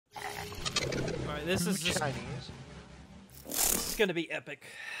Alright, this is gonna be epic.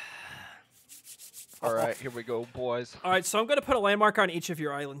 Alright, here we go, boys. Alright, so I'm gonna put a landmark on each of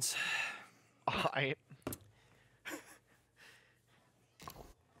your islands. Alright.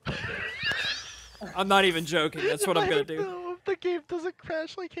 I'm not even joking, that's what I'm gonna do. No, the game doesn't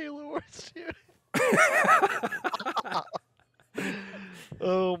crash like Halo Wars 2.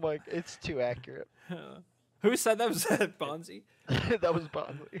 Oh my, it's too accurate. Who said that? Was that Bonzi? That was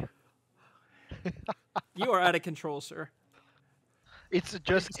Bonley. You are out of control, sir. It's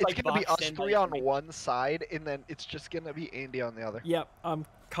just, it's like gonna be us boxed in three by on enemy. one side, and then it's just gonna be Andy on the other. Yep, I'm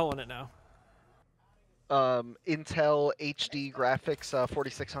calling it now. Intel HD graphics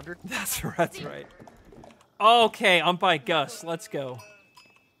 4600. That's right. Okay, I'm by Gus. Let's go.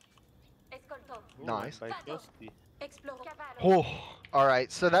 Nice. By Toasty. Oh,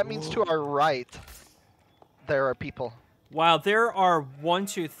 alright, so that means to our right, there are people. Wow, there are 1,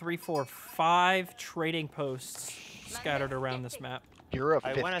 2, 3, 4, 5 trading posts scattered around this map. You're a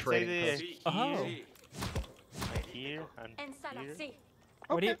I fifth wanna say trading the post. Oh. like here and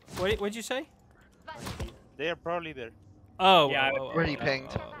here. What'd you say? They are probably there, Oh, Yeah, Where he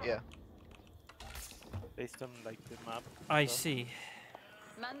pinged, yeah. based on like the map. I stuff. see.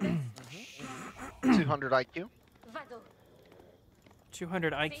 200 IQ.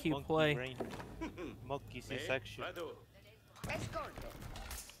 200 IQ Monkey play. brain. Monkey sees action.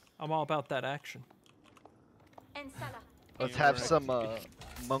 I'm all about that action. Let's have some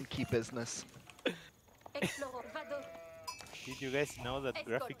monkey business. Did you guys know that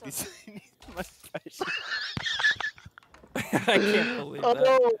graphic design is my passion? I can't believe that.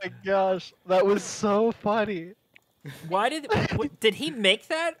 Oh my gosh, that was so funny. Why did he make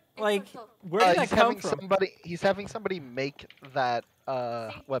that? Like, where did that come from? He's having somebody make that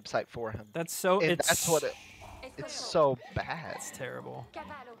website for him. That's so. And It's that's what it's so bad. It's terrible.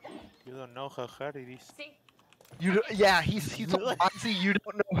 You don't know how hard it is. Yeah, he's honestly, you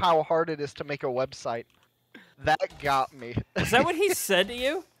don't know how hard it is to make a website. That got me. Is that what he said to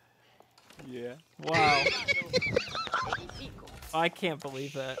you? Yeah. Wow. I can't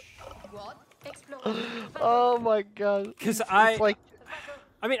believe that. Oh my god. Because It's like,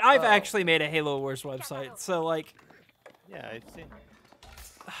 I mean, I've actually made a Halo Wars website, so like, Yeah, I've seen.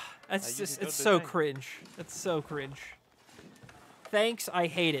 that's use just, it all it's the so time. cringe. It's so cringe. Thanks, I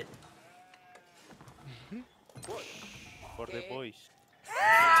hate it. For the boys.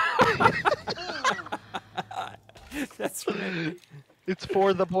 That's right. it's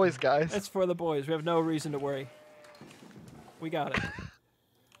for the boys, guys. That's for the boys. We have no reason to worry. We got it.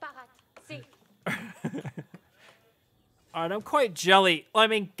 Alright, I'm quite jelly. I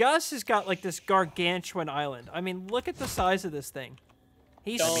mean, Gus has got like this gargantuan island. I mean, look at the size of this thing.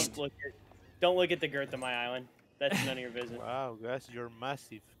 He's Don't look at the girth of my island. That's none of your business. Wow, guys, you're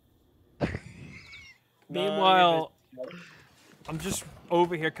massive. Meanwhile, I'm just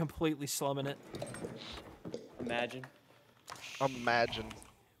over here completely slumming it. Imagine. Imagine.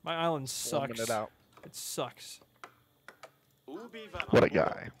 My island Slumming sucks. it out. It sucks. What a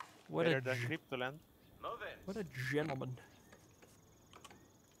guy. What Better a than Cryptoland. what a gentleman.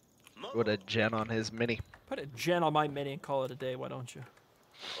 What a gen on his mini. Put a gen on my mini and call it a day. Why don't you?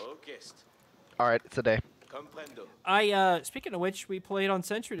 Alright, it's a day. Speaking of which, we played on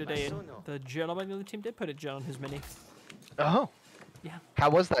Sentry today, and the gentleman on the team did put a gen on his mini. Oh. Yeah. How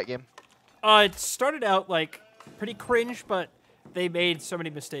was that game? It started out like pretty cringe, but they made so many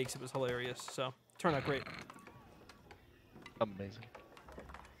mistakes. It was hilarious. So it turned out great. Amazing.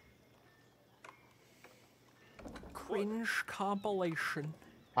 Cringe compilation.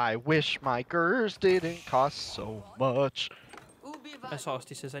 I wish my gers didn't cost so much. As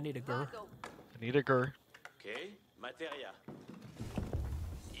Hosty says, I need a girl. I need a ger.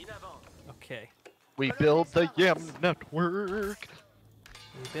 Okay. We build the YAM network.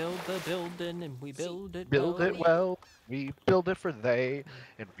 We build the building and we build it Build well. it well. We build it for they,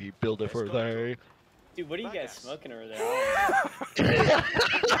 and we build it for they. Dude, what are you guys smoking over there?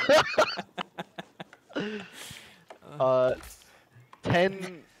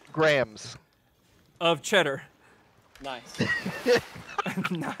 10 grams. Of cheddar. Nice.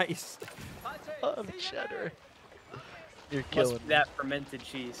 Nice. Of cheddar. You're Must killing be me. that fermented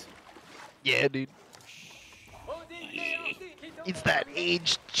cheese. Yeah, dude. It's that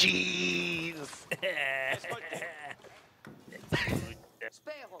aged cheese.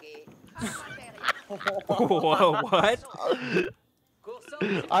 Whoa, what?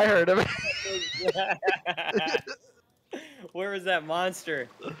 I heard him. Where was that monster?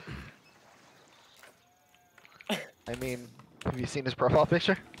 I mean, have you seen his profile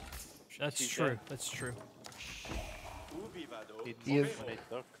picture? That's She's true. dead. That's true. It He is- moves when I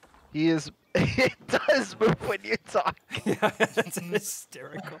talk. He is It does move when you talk. Yeah, that's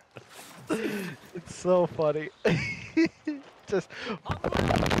hysterical. It's so funny. Just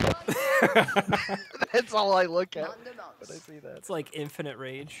that's all I look at when I see that. It's like infinite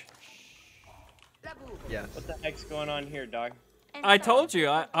rage. Yes. What the heck's going on here, dog? I told you,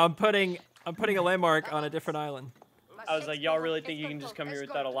 I'm putting a landmark on a different island. I was like, y'all really think you can just come here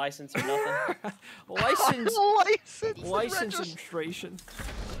without a license or nothing? License License. registration.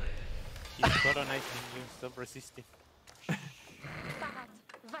 He's colonizing you, stop resisting.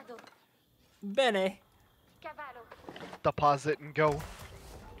 Bene. Deposit and go.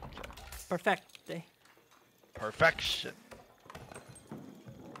 Perfecte. Perfection.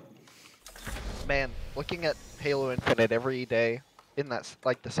 Man, looking at Halo Infinite every day in that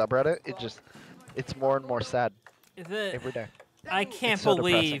like the subreddit, it's more and more sad every day. I can't It's so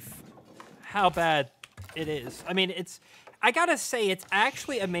believe how bad it is. I mean, I gotta say, it's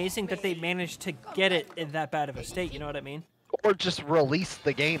actually amazing that they managed to get it in that bad of a state, you know what I mean? Or just release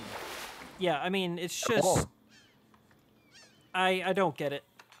the game. Yeah, I mean, it's at all. just... I don't get it.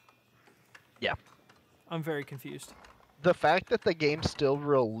 Yeah. I'm very confused. The fact that the game's still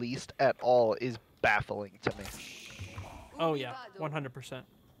released at all is baffling to me. Oh yeah, 100%.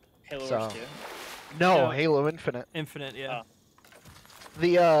 Halo So- Wars 2. No, No. Halo Infinite. Infinite, yeah.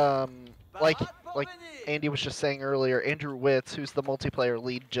 The like Andy was just saying earlier, Andrew Witz, who's the multiplayer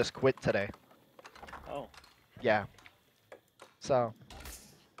lead, just quit today. Oh, Yeah. So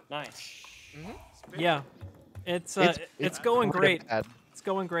nice. Yeah. It's going pretty great. bad. It's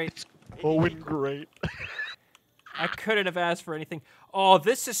going great. Going great. I couldn't have asked for anything. Oh,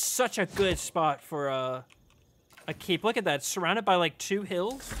 this is such a good spot for a keep. Look at that, surrounded by like 2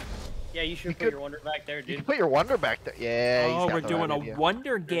 hills. Yeah, you should put could- your wonder back there, You dude. can put your wonder back there. Yeah. he's Oh, got we're the doing right a idea.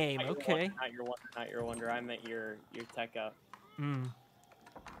 wonder game. Not your Okay. wonder, not your wonder. I meant your tech up. Hmm.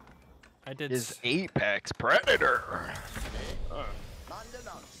 I did. Is Apex Predator. Time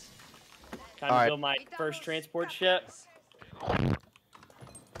to Alright. build my first transport ship.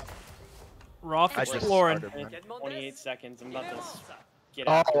 Roth I just exploring. started mine. 28 seconds. I'm about to get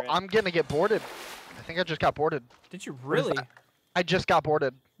after Oh, it. I'm gonna get boarded. I think I just got boarded. Did you is really? that? I just got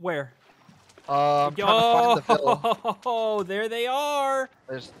boarded. Where? I'm trying to find the Vil. Oh, there they are.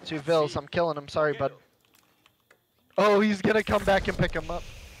 There's 2 Vils. I'm killing him. Sorry, bud. Oh, he's gonna come back and pick him up.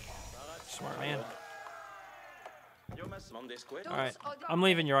 Smart man. All right, I'm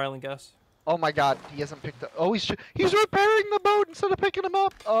leaving your island, Gus. Oh my God, he hasn't picked up. Oh, he's repairing the boat instead of picking him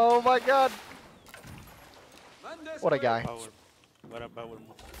up. Oh my God. What a guy. Power. What a power move.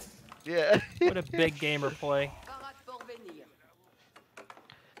 Yeah. What a big gamer play.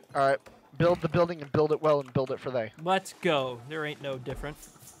 All right, build the building and build it well and build it for they. Let's go. There ain't no different.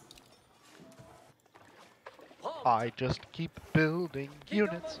 I just keep building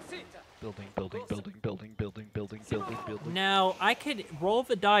units. Building, building, building, building, building, building, building, building. Now, I could roll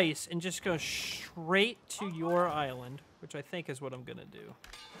the dice and just go straight to your island, which I think is what I'm gonna do.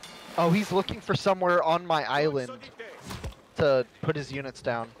 Oh, he's looking for somewhere on my island to put his units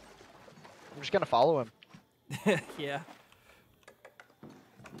down. I'm just gonna follow him. Yeah.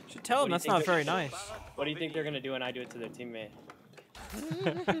 Should tell What him do you that's think not they're- very nice. What do you think they're gonna do when I do it to their teammate?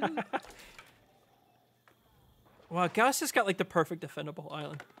 Wow, Gus has got like the perfect defendable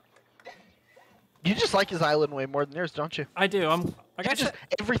island. You just like his island way more than yours, don't you? I do. I got Just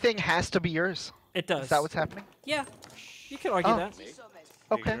everything has to be yours. It does. Is that what's happening? Yeah. You could argue Oh. that.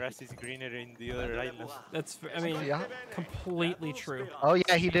 The Okay. grass is greener in the other island. That's. I mean, Yeah. completely true. Oh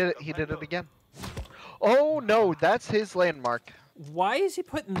yeah, he did it. He did it again. Oh no, that's his landmark. Why is he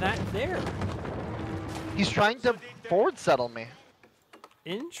putting that there? He's trying to forward settle me.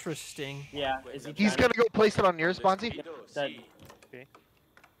 Interesting. Yeah, is he? He's trying gonna go place it on yours, Bonzi. to- that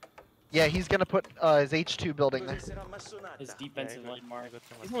Yeah, he's gonna put his H2 building there. his defensive I got- landmark. I got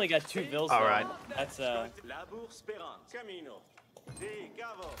so much. He's only got 2 vills. All though. right. That's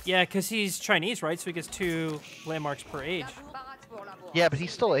Yeah, because he's Chinese, right? So he gets 2 landmarks per age. Yeah, but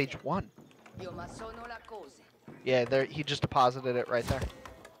he's still age 1. Yeah, there. He just deposited it right there.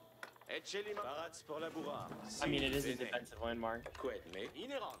 I mean, it is a defensive landmark.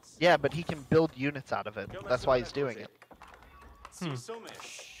 Yeah, but he can build units out of it. That's why he's doing it.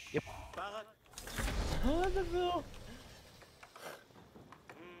 Yep. The vill.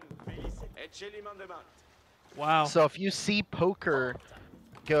 Wow. So if you see poker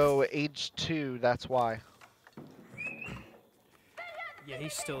go age 2, that's why. Yeah,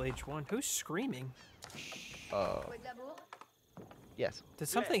 he's still age 1. Who's screaming? Yes. Did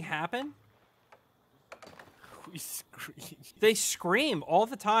something happen? We scream. They scream all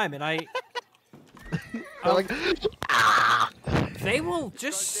the time, and I. They're like, They will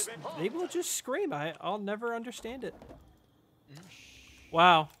just scream. I'll never understand it.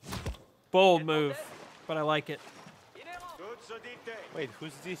 Wow. Bold move, but I like it. Wait,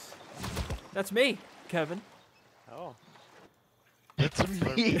 who's this? That's me, Kevin. Oh. It's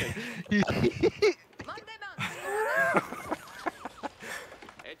me.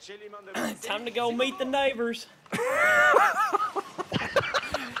 Time to go meet the neighbors.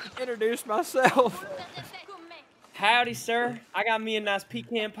 Introduce myself. Howdy, sir. I got me a nice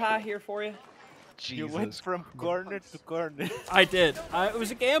pecan pie here for you. You went from corner to corner. I did. It was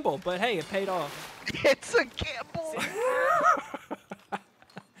a gamble, but hey, it paid off. It's a gamble.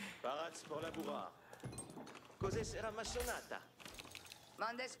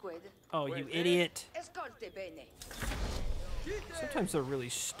 Oh, you idiot. Sometimes they're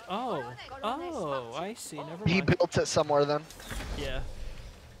really oh, I see. Never mind. He built it somewhere then. Yeah.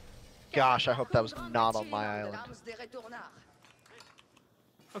 Gosh, I hope that was not on my island.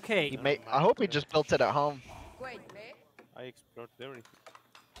 Okay. I hope he just built it at home. I explored everything.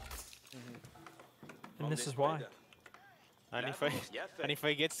 And this is why. And if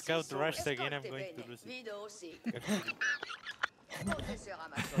I get scout rushed again, I'm going to lose it.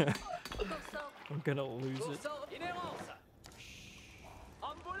 I'm gonna lose it.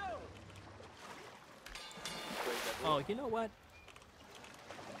 Oh, you know what?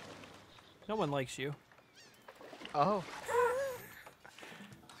 No one likes you. Oh.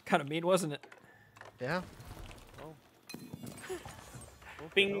 Kind of mean, wasn't it? Yeah.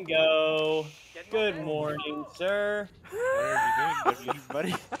 Bingo. Good morning, sir. What are you doing,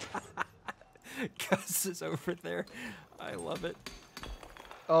 buddy? Gus is over there. I love it.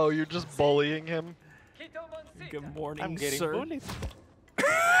 Oh, you're just bullying him? Good morning, I'm getting sir. bullied.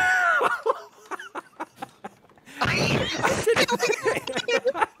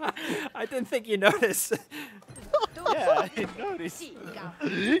 I didn't think you noticed. Yeah, I noticed.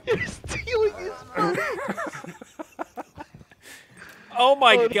 You're stealing his food. Oh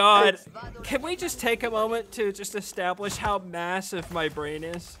my god. Can we just take a moment to just establish how massive my brain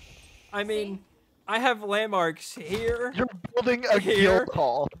is? I mean, I have landmarks here. You're building a Here. guild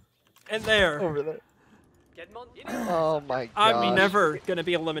hall and there. over there. Oh my god. I'm never gonna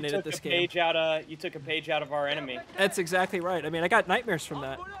be eliminated this game. You took a page out of our enemy. That's exactly right. I mean, I got nightmares from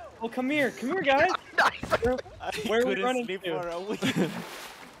that. Well, come here, guys. Where are we couldn't running sleep to? for a week.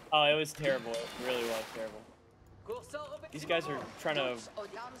 Oh, it was terrible. It really was terrible. These guys are trying to.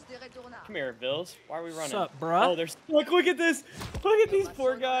 Come here, Bills. Why are we running? Sup, bruh? Oh, they're stuck. Look at this. Look at these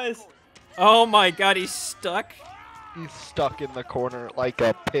poor guys. Oh my god, he's stuck. He's stuck in the corner like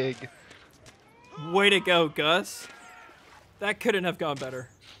a pig. Way to go, Gus. That couldn't have gone better.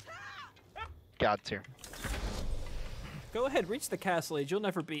 God's here. Go ahead, reach the castle age. You'll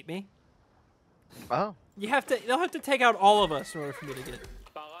never beat me. Oh. They'll have to take out all of us in order for me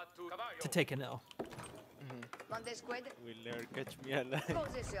to take an L. Will never catch me alive.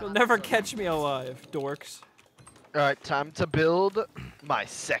 You'll never catch me alive, dorks. Alright, time to build my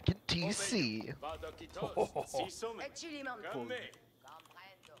second TC.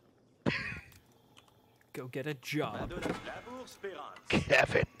 Go get a job.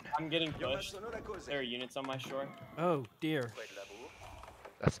 Kevin. I'm getting pushed. There are units on my shore. Oh dear.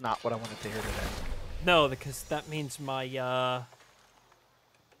 That's not what I wanted to hear today. No, because that means my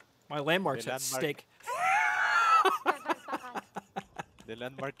my landmark's The at landmark. stake. The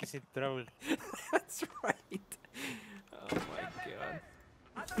landmark is in trouble. That's right. Oh my god.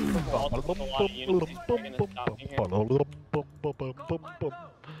 A lot of units. He's bringing us down here.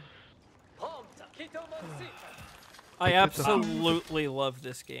 I absolutely love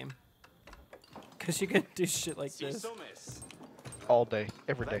this game. Because you can do shit like this All day,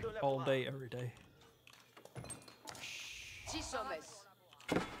 every day. all day, every day.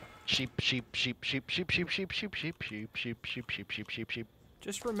 Sheep, sheep, sheep, sheep, sheep, sheep, sheep, sheep, sheep, sheep, sheep, sheep, sheep, sheep, sheep, sheep.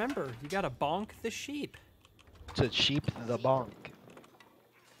 Just remember, you gotta bonk the sheep. To sheep the bonk.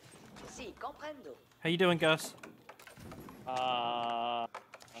 How you doing, Gus?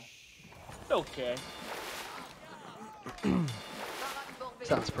 Okay.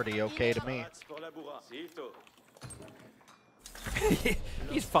 Sounds pretty okay to me.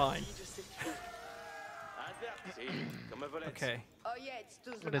 He's fine. Okay.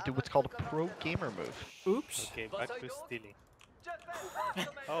 I'm gonna do what's called a pro gamer move. Oops. Okay, back to stealing.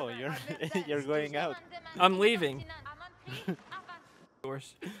 Oh, you're going out. I'm leaving.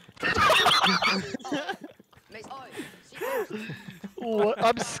 Yours. What?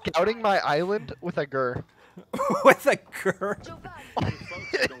 I'm scouting my island with a gur. With a gur. Hey,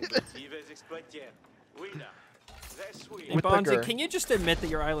 With the Bonzi, gur. can you just admit that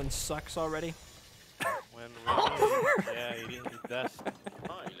your island sucks already? Well, Yeah, it does.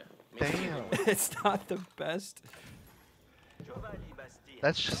 Damn. It's not the best.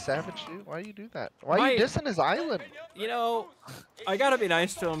 That's just savage, dude. Why do you do that? Why are you dissing his island? You know, I gotta be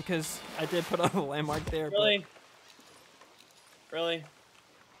nice to him because I did put up a landmark there. Really? Really?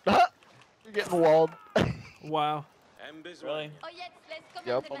 You're getting walled. Wow. Really?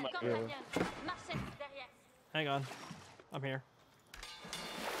 Yep. Oh my God. Hang on. I'm here.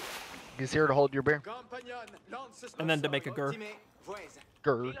 He's here to hold your beer. And then to make a gur.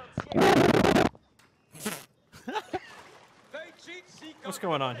 Grr. What's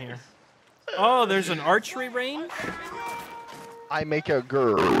going on here? Oh, there's an archery range? I make a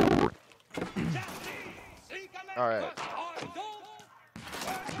grr. Alright.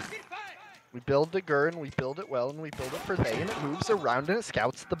 We build the gur and we build it well and we build it for they and it moves around and it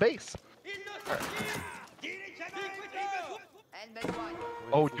scouts the base. Right.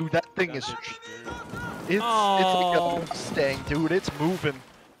 Oh, dude, that thing is... It's like a Mustang, dude. It's moving.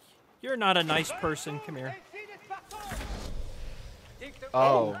 You're not a nice person. Come here.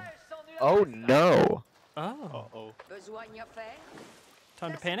 Oh. Oh, no. Oh. Uh-oh.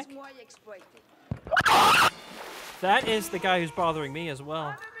 Time to panic? That is the guy who's bothering me as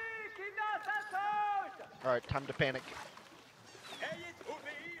well. Alright, time to panic.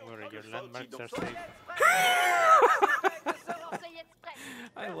 Your landmarks are safe.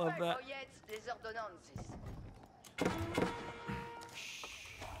 I love that.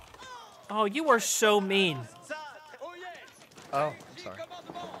 Oh, you are so mean. Oh, I'm sorry.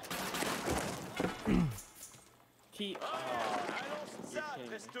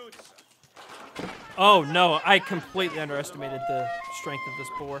 Oh no, I completely underestimated the strength of this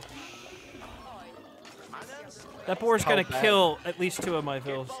boar. That boar's gonna kill at least 2 of my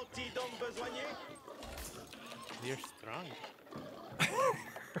vills. You're strong.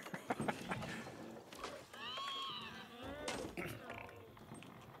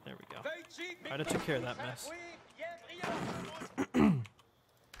 There we go. Alright, I took care of that mess. I'm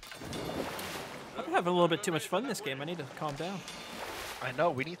having a little bit too much fun this game. I need to calm down. I know,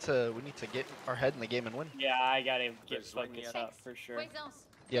 we need to get our head in the game and win. Yeah, I gotta get focused up for sure.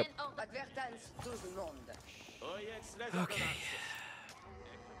 Yep. Okay.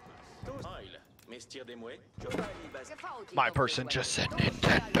 My person just said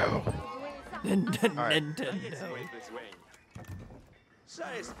Nintendo. Nintendo.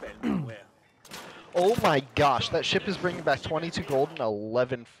 Oh my gosh, that ship is bringing back 22 gold and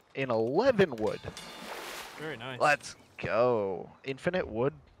 11 wood. Very nice. Let's go. Infinite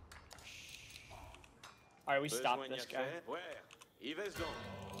wood. Alright, we stopped this guy.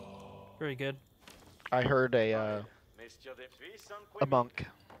 Very good. I heard a monk.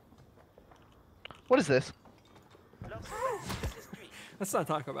 What is this? Let's not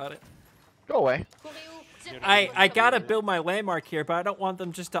talk about it. Go away. I gotta build my landmark here, but I don't want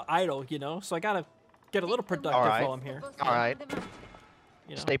them just to idle, you know? So I gotta get a little productive while I'm here. Alright.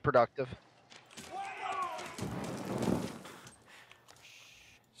 You know? Stay productive.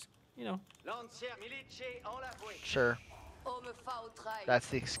 You know. Sure. That's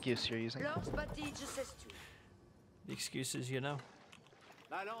the excuse you're using. The excuses, you know.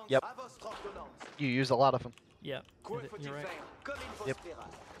 Yep. You use a lot of them. Yep. You're right. Yep.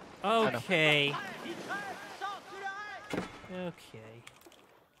 Okay. Okay.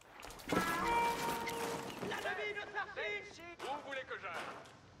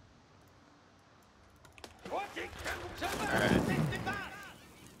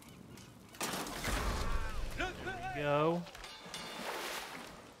 Go.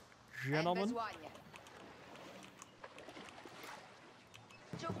 Gentlemen.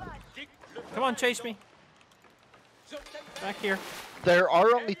 Come on, chase me. Back here. There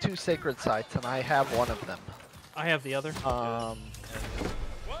are only 2 sacred sites, and I have one of them. I have the other.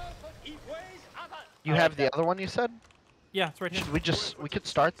 You have the other one, you said? Yeah, it's right here. We could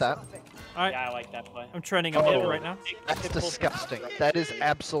start that. Alright. Yeah, I like that play. I'm trending on it right now. That's disgusting. That is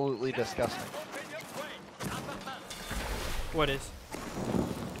absolutely disgusting. What is?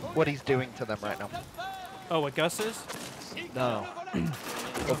 What he's doing to them right now. Oh, what Gus is? No.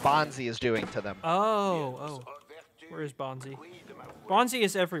 What Bonzi is doing to them. Oh. Where is Bonzi? Bonzi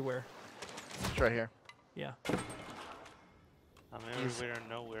is everywhere. It's right here. Yeah. I'm everywhere and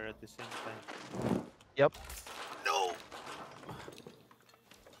nowhere at the same time. Yep. No!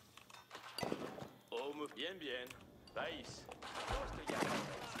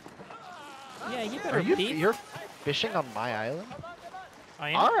 Yeah, you better beat. You're fishing on my island? I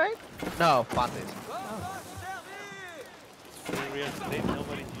am. Alright. No, Bonzi's. Real estate,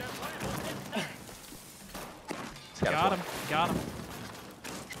 nobody. Got him. Got him.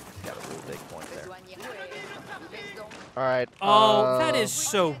 Got him. Big point there. All right. Oh, that is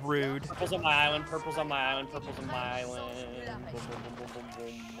so rude. Purple's on my island. Purple's on my island. Purple's on my island. Boom, boom, boom, boom,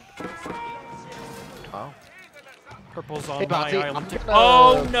 boom, boom. Oh. Purple's on Hey, my Bonzi, island. I'm gonna-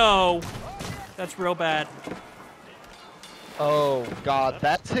 Oh no, that's real bad. Oh God,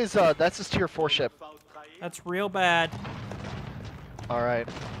 that's his tier 4 ship. That's real bad. All right.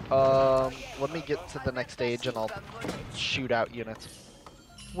 Let me get to the next stage and I'll shoot out units.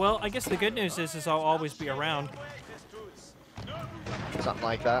 Well, I guess the good news is I'll always be around. Something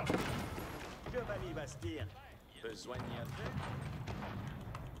like that.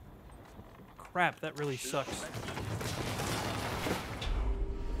 Crap, that really sucks.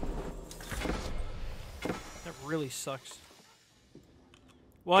 That really sucks.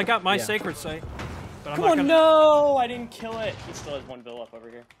 Well, I got my sacred site, but I'm Come not on, gonna... no! I didn't kill it. He still has one bill up over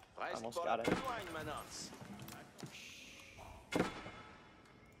here. Almost got it.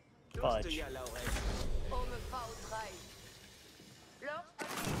 Fudge.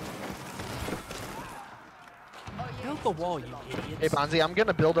 Build the wall, you Hey idiots. Bonzi, I'm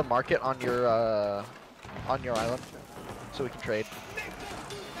gonna build a market on your island, so we can trade.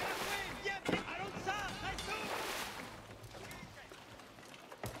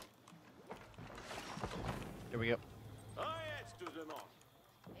 Here we go.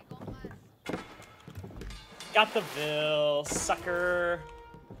 Got the bill, sucker.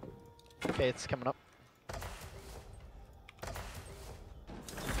 Okay, it's coming up.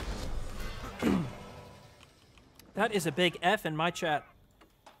 That is a big F in my chat.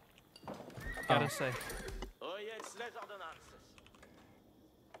 Gotta say.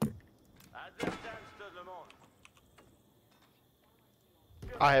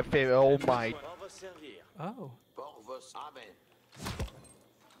 I have favorite. Oh my. Oh.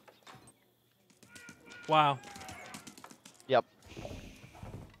 Wow. Yep.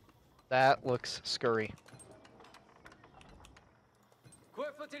 That looks scurry.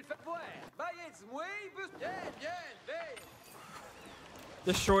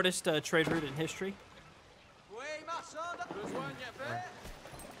 The shortest trade route in history.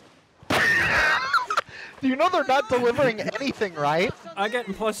 Do you know they're not delivering anything, right? I get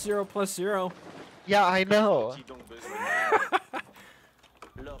 +0/+0. Yeah, I know.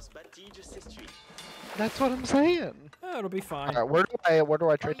 That's what I'm saying. Oh, it'll be fine. All right, where do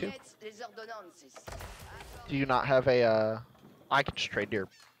I trade to? Do you not have a? I can just trade to your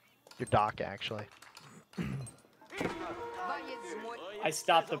dock actually. I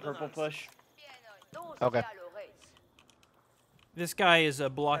stopped the purple push. Okay. This guy is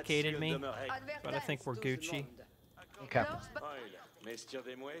blockaded me, but I think we're Gucci. Okay.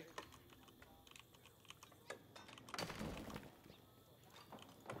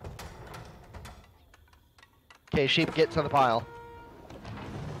 Okay, sheep, get to the pile.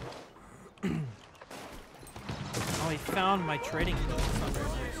 Oh, he found my trading post. That's not very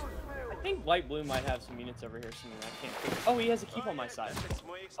nice. I think light blue might have some units over here. Something I can't think. Oh, he has a keep on my side.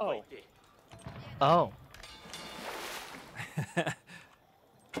 Oh. Oh. Yeah,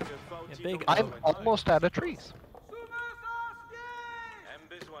 big I'm almost out of trees.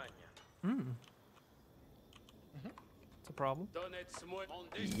 Hmm. It's a problem.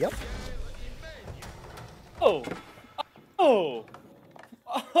 Yep. Oh. Oh.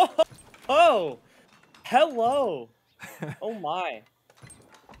 Oh. Hello. Oh my.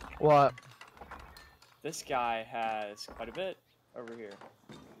 What? This guy has quite a bit over here.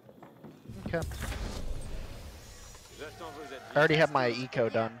 Okay. I already have my eco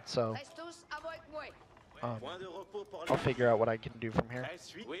done, so I'll figure out what I can do from here.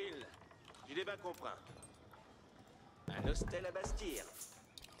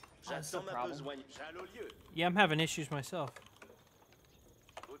 That's the problem. Yeah, I'm having issues myself.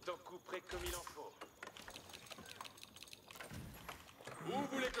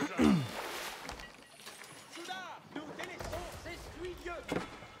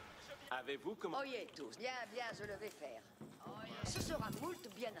 Avez-vous comment... Oyez tous, bien, bien, je le vais faire. Ce sera moult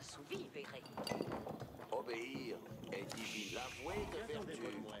bien assouvi, verrez. Obéir est difficile. L'avouer de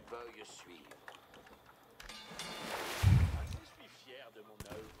vertu, veuille suivre.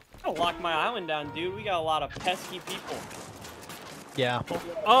 I'm gonna lock my island down, dude. We got a lot of pesky people. Yeah.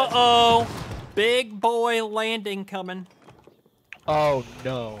 Uh-oh! Big boy landing coming. Oh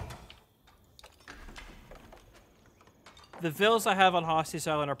no. The villas I have on Hosty's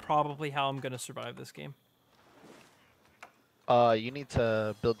Island are probably how I'm going to survive this game. You need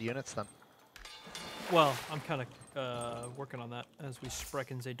to build units then. Well, I'm kind of working on that as we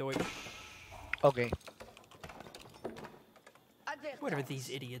sprechen the Deutsch. Okay. What are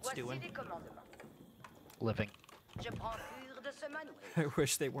these idiots doing? Living. I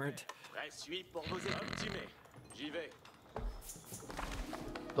wish they weren't.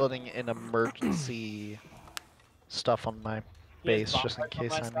 Building an emergency stuff on my base just in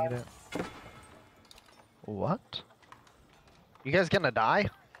case I need it. What? You guys gonna die?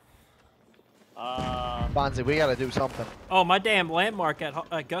 Bonzi, we gotta do something. Oh, my damn landmark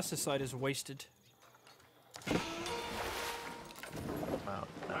at Gus's side is wasted. Oh, no.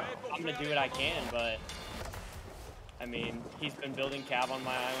 I'm gonna do what I can, but I mean, he's been building cav on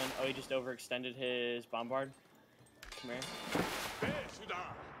my island. Oh, he just overextended his bombard. Come here.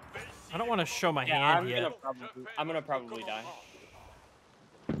 I don't want to show my hand yet. I'm gonna probably die.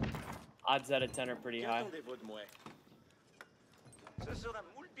 Odds out of 10 are pretty high.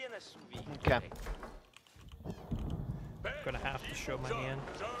 Okay. I'm gonna have to show my hand.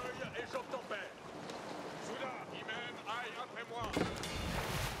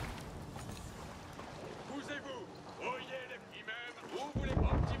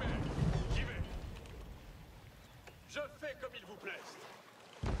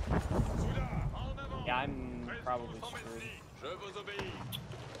 Yeah, I'm probably screwed.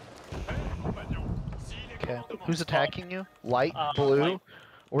 Okay. Who's attacking you? Light, blue. Light.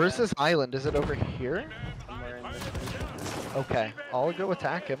 Where's this island? Is it over here? Somewhere in this. Okay. I'll go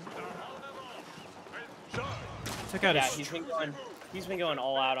attack him. Took out Yeah, his. he's been going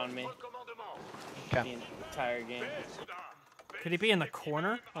all out on me Okay. the entire game. Could he be in the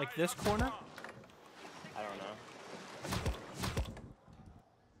corner? Like this corner? I don't know.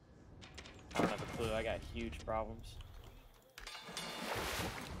 I don't have a clue. I got huge problems.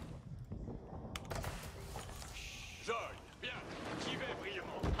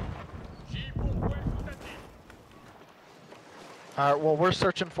 Alright, well, we're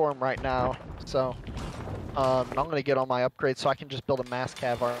searching for him right now, so I'm gonna get all my upgrades so I can just build a mass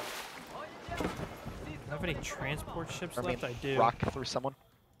cav army. Do I have any transport ships I mean, left? I do. rock through someone.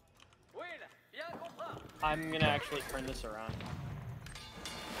 I'm gonna actually turn this around.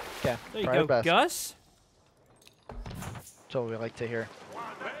 Okay, There you try our go, best. Gus. That's what we like to hear.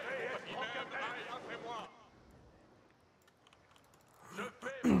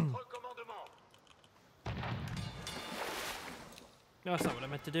 No, that's not what I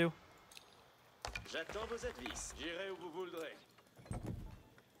meant to do. J'attends vos avis. J'irai où vous voudrez.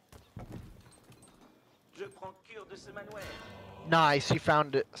 Je prends cure de ce manoir. Nice, you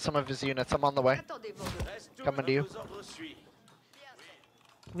found some of his units. I'm on the way. Coming to you.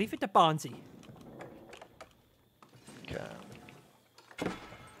 Leave it to Bonzi. Okay.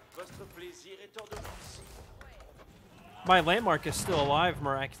 Votre plaisir est ordonnance. My landmark is still alive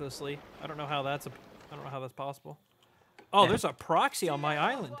miraculously. I don't know how that's possible. Oh, there's a proxy on my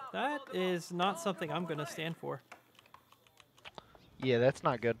island. That is not something I'm gonna stand for. Yeah, that's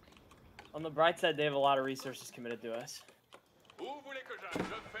not good. On the bright side, they have a lot of resources committed to us. I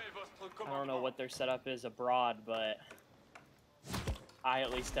don't know what their setup is abroad, but I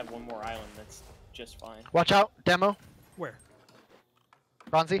at least have one more island that's just fine. Watch out, demo. Where?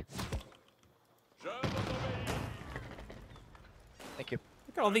 Bronzy. Thank you.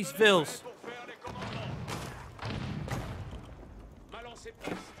 Look at all these vills.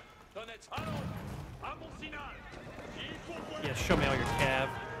 Yeah, show me all your cav.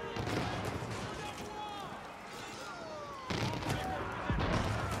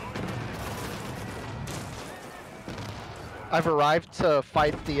 I've arrived to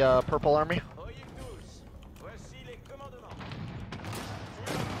fight the purple army.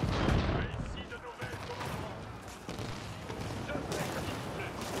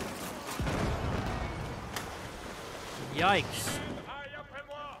 Yikes.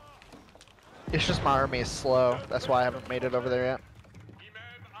 It's just my army is slow. That's why I haven't made it over there yet.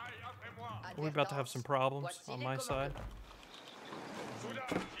 We're about to have some problems on my side.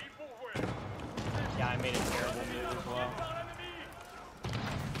 Yeah, I made a terrible move as well.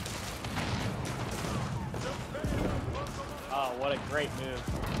 Oh, what a great move.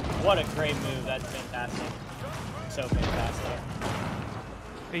 What a great move. That's fantastic. So fantastic.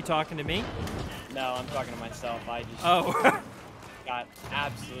 Are you talking to me? No, I'm talking to myself. I just got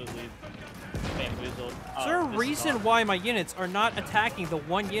absolutely bamboozled. Is there a reason why my units are not attacking the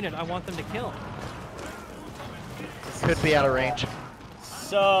one unit I want them to kill? Could be out of range.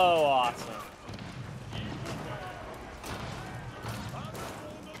 So awesome.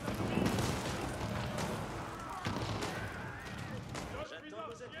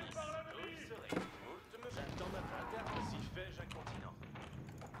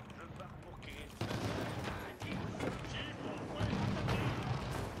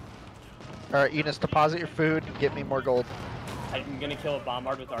 Alright, Enos, deposit your food and get me more gold. I'm gonna kill a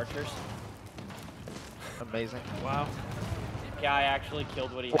bombard with archers. Amazing. Wow. Yeah, I actually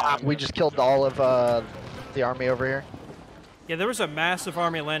killed what he Wow, had. we just killed all of the army over here. Yeah, there was a massive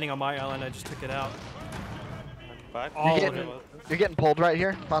army landing on my island. I just took it out. I'm back. All of it. You're getting pulled right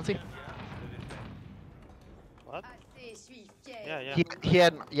here, Bonzi. What? Yeah,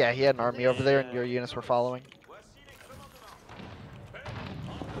 yeah. He had an army over there, and your units were following.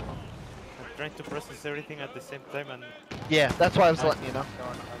 I'm trying to process everything at the same time, and Yeah, that's why I was letting you know.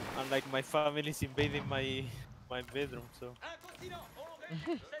 and like my family's invading my bedroom, so.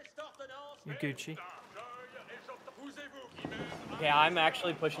 You're Gucci. Yeah, I'm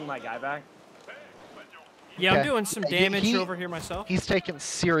actually pushing my guy back. Yeah, I'm Okay. doing some damage over here myself. He's taking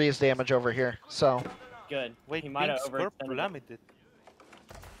serious damage over here, so. Good. Wait, he might have Pink Scorp overextended. plummeted.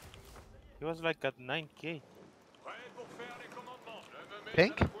 He was like at 9k.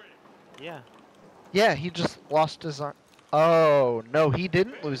 Pink? Yeah. Yeah, he just lost his arm. Oh, no, he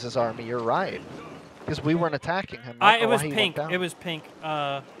didn't lose his army. You're right. Because we weren't attacking him. It was pink. It was pink.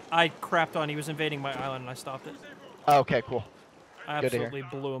 I crapped on. He was invading my island, and I stopped it. Oh, okay, cool. I Good to hear.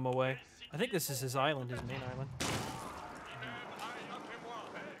 absolutely blew him away. I think this is his island, his main island.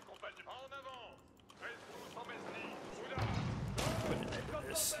 Put it into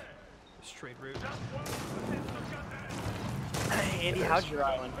this trade route. Hey, Andy, how's your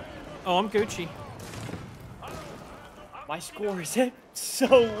island? Oh, I'm Gucci. My score is so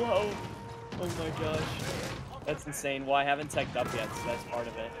low. Oh my gosh. That's insane. Well, I haven't teched up yet, so that's part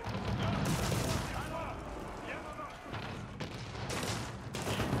of it.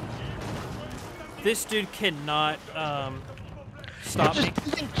 This dude cannot stop me.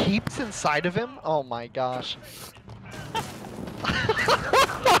 Just keeps inside of him? Oh my gosh.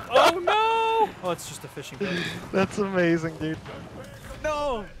 Oh no! Oh, it's just a fishing boat. That's amazing, dude.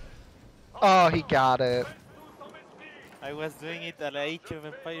 No! Oh, he got it. I was doing it at Age of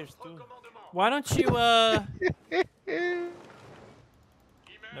Empires too. Why don't you Never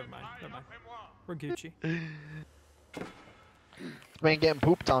mind. Never mind. We're Gucci. Man getting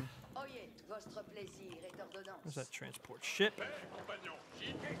pooped on. Where's that transport ship?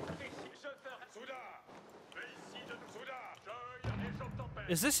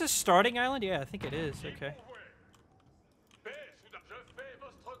 Is this his starting island? Yeah, I think it is. Okay.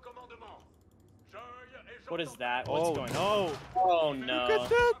 What is that? What's Oh going on? no! Oh no.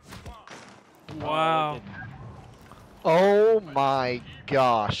 Wow. Oh my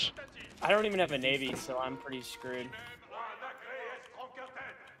gosh. I don't even have a navy, so I'm pretty screwed.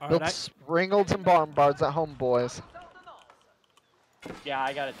 Build Alright, Springolds and Bombards at home, boys. Yeah,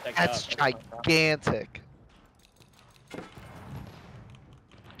 I gotta check That's up. gigantic.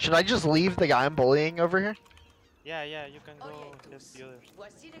 Should I just leave the guy I'm bullying over here? Yeah, yeah, you can go against the others.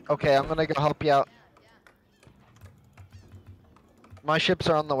 Okay, I'm gonna go help you out. My ships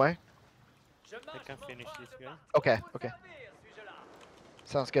are on the way. I can finish this guy. Okay, okay.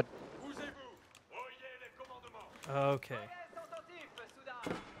 Sounds good. okay.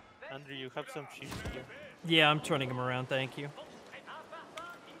 Andrew, you have some ships here. Yeah, I'm turning him around. Thank you.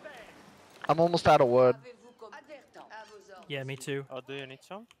 I'm almost out of wood. Yeah, me too. Oh, do you need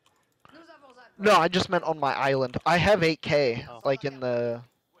some? No, I just meant on my island. I have 8k, Oh. like in the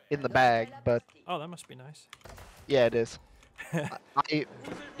bag, but Oh, that must be nice. yeah, it is.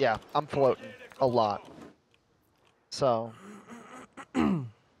 Yeah, I'm floating a lot. So, but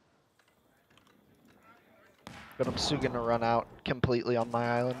I'm soon gonna run out completely on my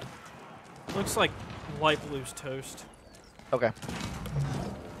island. Looks like light blue's toast. Okay.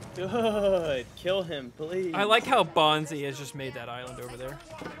 Good. Kill him, please. I like how Bonzi has just made that island over there.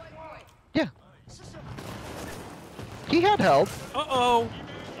 Yeah. He had help. Uh-oh.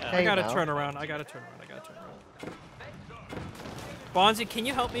 I Hey, gotta now. turn around. I gotta turn around. Bonzi, can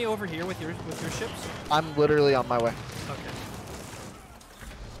you help me over here with your ships? I'm literally on my way. Okay.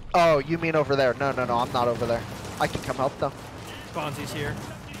 Oh, you mean over there? No, no, no, I'm not over there. I can come help though. Bonzi's here.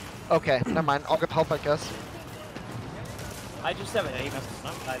 Okay, never mind. I'll go help, I guess. I just have a navy.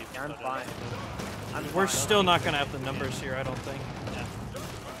 I'm fine. We're still not gonna have the numbers here, I don't think.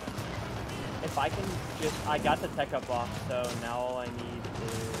 If I can just, I got the tech up off, so now all I need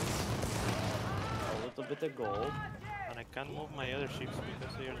is a little bit of gold. And I can't move my other ships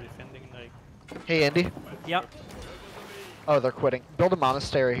because they are defending like. Hey, Andy. Yep. Oh, they're quitting. Build a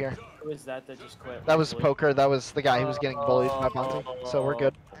monastery here. Who is that just quit? That was Really? Poker. That was the guy who was getting bullied by Bonzi. So we're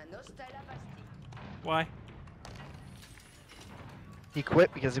good. Why? He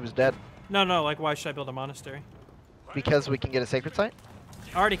quit because he was dead. No, no, like why should I build a monastery? Because we can get a sacred site?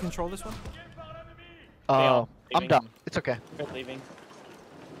 I already control this one. Oh, I'm leaving. done. It's okay. They're leaving.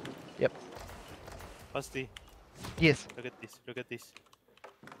 Yep. Basti, Yes. look at this. Look at this.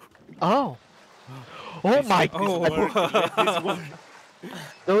 Oh. Oh my Oh. god.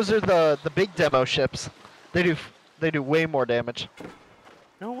 Those are the big demo ships. They do way more damage.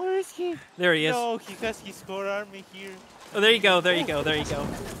 No, where is he? There he is. No, he has his core army here. Oh, there you go. There you go. There you go.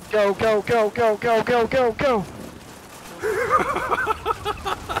 Go, go, go, go, go, go, go, go.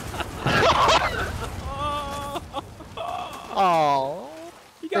 Oh.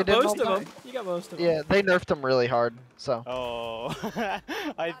 You got They didn't most of all them. You got most of them. Yeah, they nerfed him really hard. So. Oh,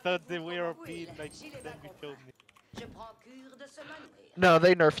 I thought they were OP, like then you killed me. Je prends cure de ce manoir. No,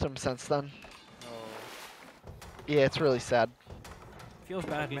 they nerfed him since then. Oh. Yeah, it's really sad. Feels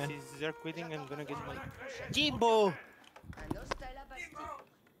bad, Okay, man. since they're quitting, I'm gonna get my Jimbo. Un hostel à Bastille.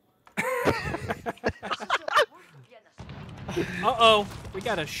 Ce sera route bien assurée. Uh-oh. We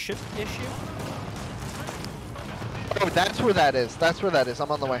got a ship issue. Oh, that's where that is. That's where that is.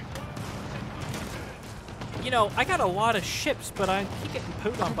 I'm on the way. You know, I got a lot of ships, but I keep getting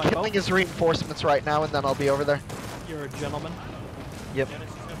pooed on by Killing both. his reinforcements right now, and then I'll be over there. You're a gentleman. Yep. Yeah, this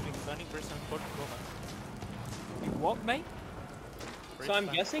is something funny, press on Portugal. You what, mate? So I'm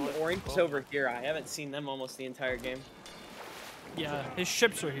guessing Orient's over here. I haven't seen them almost the entire game. Yeah, his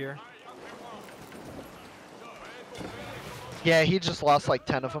ships are here. Yeah, he just lost like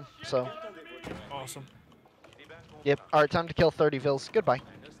 10 of them. So. Awesome. Yep. All right, time to kill 30 vills. Goodbye.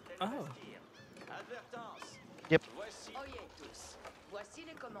 Oh. Yep. Oyez tous, voici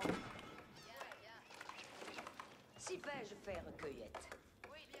les commandes. Si vais-je faire cueillette?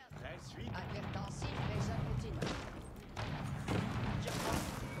 Advertentif, les incontinents. Je prends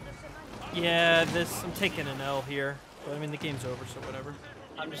cure de ce manoir. Yeah, I'm taking an L here. But I mean, the game's over, so whatever.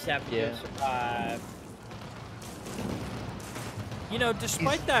 I'm just happy Yeah. to survive. You know,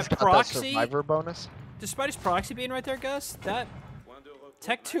 despite that He's got proxy, survivor bonus. despite his proxy being right there, Gus, that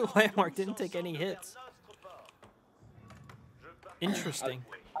Tech 2 landmark didn't take any hits. Interesting.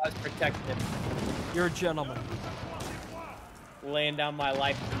 I was protected, You're a gentleman. laying down my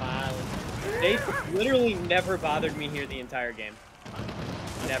life to my island. They literally never bothered me here the entire game.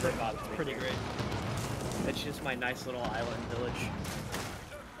 Never bothered me. Pretty great. It's just my nice little island village.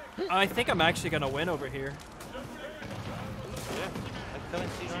 I think I'm actually gonna win over here. Yeah, I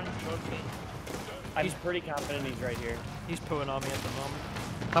haven't seen Orange short game. I'm pretty confident he's right here. He's pooing on me at the moment.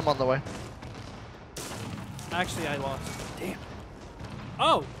 I'm on the way. Actually, I lost. Damn.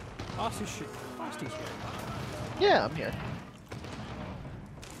 Oh! Osty's here. Yeah, I'm here.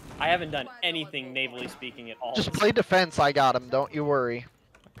 I haven't done anything navally speaking at all. Just play defense. I got him. Don't you worry.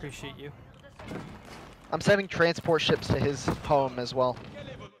 Appreciate you. I'm sending transport ships to his home as well.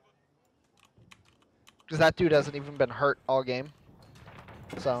 Because that dude hasn't even been hurt all game.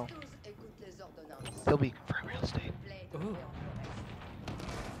 So, Tous écoutent les ordonnances. he'll be for real estate. Plaide Ooh.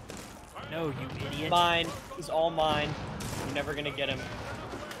 en No, you idiot. Mine. He's all mine. You're never gonna get him.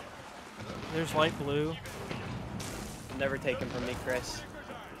 There's light blue. You'll never take him from me, Chris.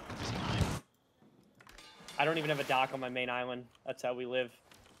 I don't even have a dock on my main island. That's how we live.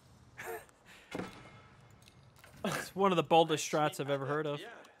 It's one of the boldest strats I've ever heard of.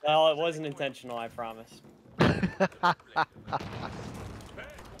 Well, it wasn't intentional, I promise.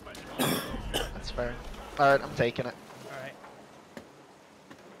 That's fair. All right, I'm taking it. Alright.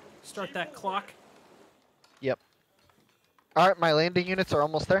 Start that clock. Yep. All right, my landing units are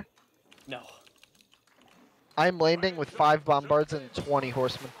almost there. No. I'm landing with 5 bombards and 20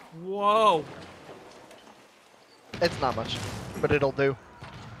 horsemen. Whoa! It's not much, but it'll do.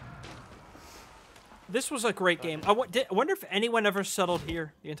 This was a great game. I wonder if anyone ever settled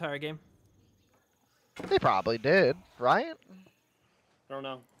here the entire game. They probably did, right? I don't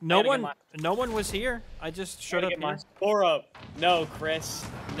know. No one was here. I just showed up Get my here. score up. No, Chris.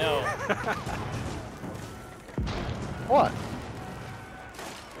 No. What?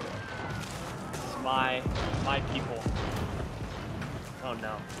 It's my people. Oh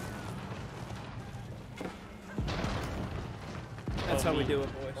no. That's Oh, how we me. do it,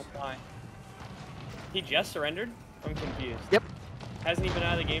 boys. Oh, my. He just surrendered? I'm confused. Yep. Hasn't he been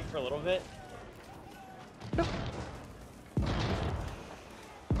out of the game for a little bit?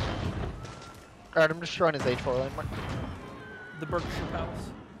 All right, I'm destroying his H4 landmark. The Berkshire Palace.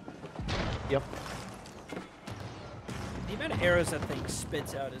 Yep. The amount of arrows that thing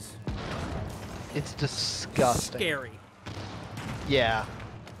spits out is It's disgusting. scary. Yeah.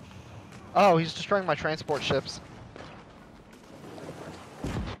 Oh, he's destroying my transport ships.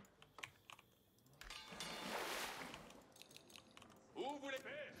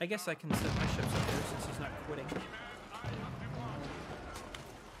 I guess I can set my ships up there since he's not quitting.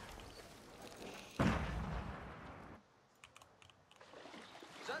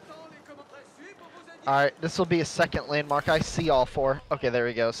 All right, this will be a second landmark. I see all 4. Okay, there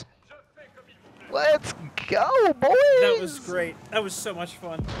he goes. Let's go, boys! That was great. That was so much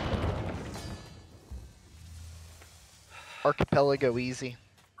fun. Archipelago easy.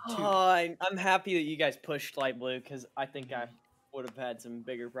 Oh, I'm happy that you guys pushed light blue because I think I would have had some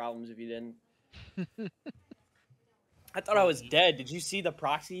bigger problems if you didn't. I thought I was dead. Did you see the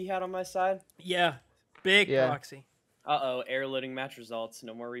proxy he had on my side? Yeah, big Yeah. proxy. Uh-oh, error loading match results.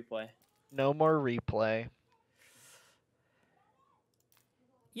 No more replay. No more replay.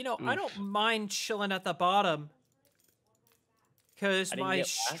 You know, I don't mind chilling at the bottom because my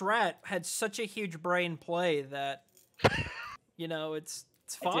strat had such a huge brain play that, you know, it's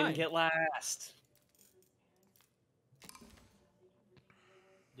fine. I didn't get last.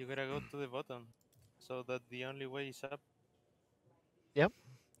 You gotta go to the bottom, so that the only way is up. Yep.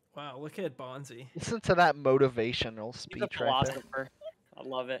 Wow, look at Bonzi. Listen to that motivational He's speech a right philosopher. I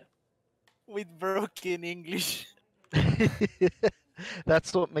love it. With broken English. there.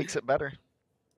 That's what makes it better.